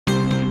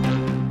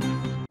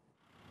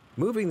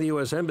Moving the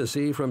U.S.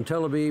 Embassy from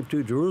Tel Aviv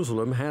to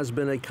Jerusalem has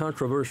been a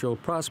controversial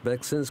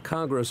prospect since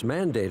Congress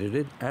mandated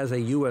it as a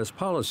U.S.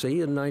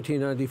 policy in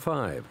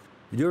 1995.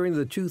 During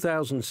the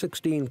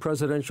 2016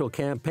 presidential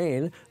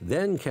campaign,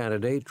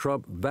 then-candidate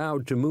Trump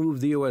vowed to move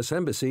the U.S.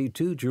 Embassy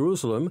to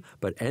Jerusalem,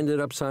 but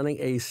ended up signing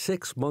a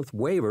 6-month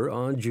waiver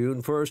on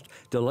June 1st,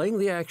 delaying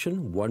the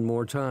action one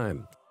more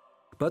time.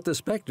 But the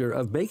specter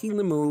of making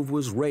the move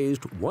was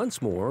raised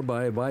once more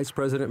by Vice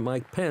President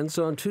Mike Pence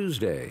on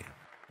Tuesday.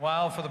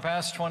 While for the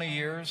past 20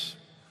 years,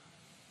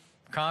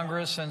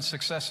 Congress and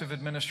successive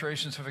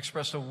administrations have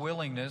expressed a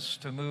willingness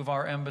to move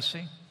our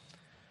embassy,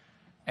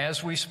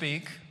 as we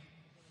speak,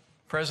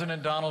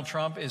 President Donald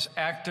Trump is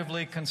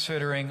actively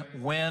considering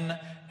when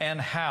and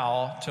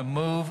how to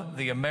move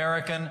the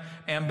American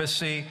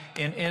embassy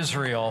in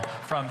Israel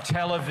from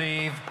Tel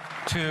Aviv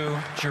to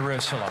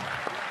Jerusalem.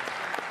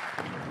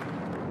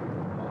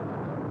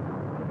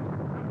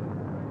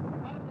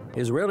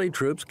 Israeli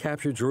troops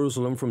captured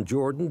Jerusalem from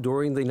Jordan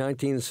during the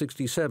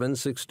 1967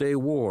 Six-Day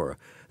War.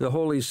 The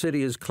holy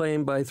city is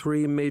claimed by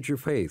three major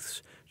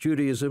faiths: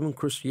 Judaism,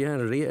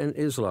 Christianity, and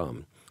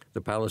Islam.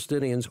 The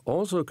Palestinians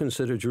also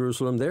consider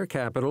Jerusalem their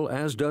capital,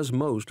 as does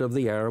most of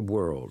the Arab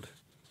world.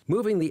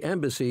 Moving the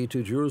embassy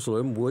to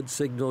Jerusalem would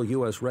signal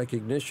U.S.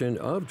 recognition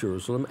of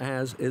Jerusalem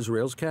as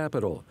Israel's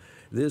capital.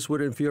 This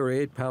would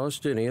infuriate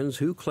Palestinians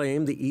who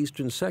claim the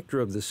eastern sector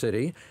of the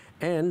city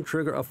and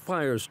trigger a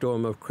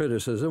firestorm of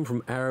criticism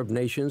from Arab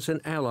nations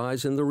and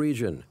allies in the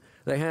region.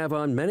 They have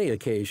on many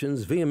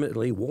occasions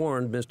vehemently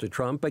warned Mr.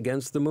 Trump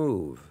against the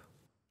move.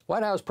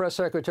 White House Press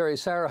Secretary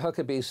Sarah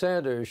Huckabee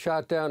Sanders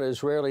shot down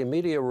Israeli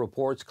media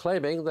reports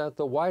claiming that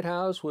the White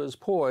House was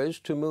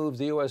poised to move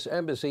the U.S.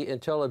 Embassy in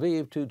Tel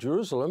Aviv to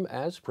Jerusalem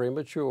as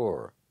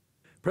premature.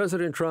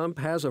 President Trump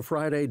has a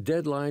Friday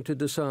deadline to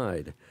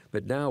decide,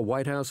 but now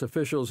White House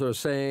officials are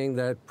saying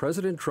that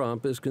President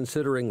Trump is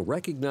considering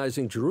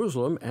recognizing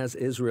Jerusalem as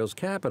Israel's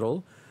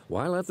capital,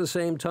 while at the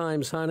same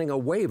time signing a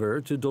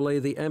waiver to delay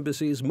the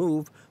embassy's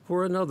move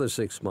for another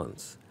 6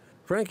 months.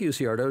 Frank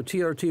Ucciardo,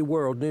 TRT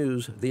World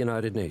News, the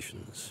United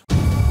Nations.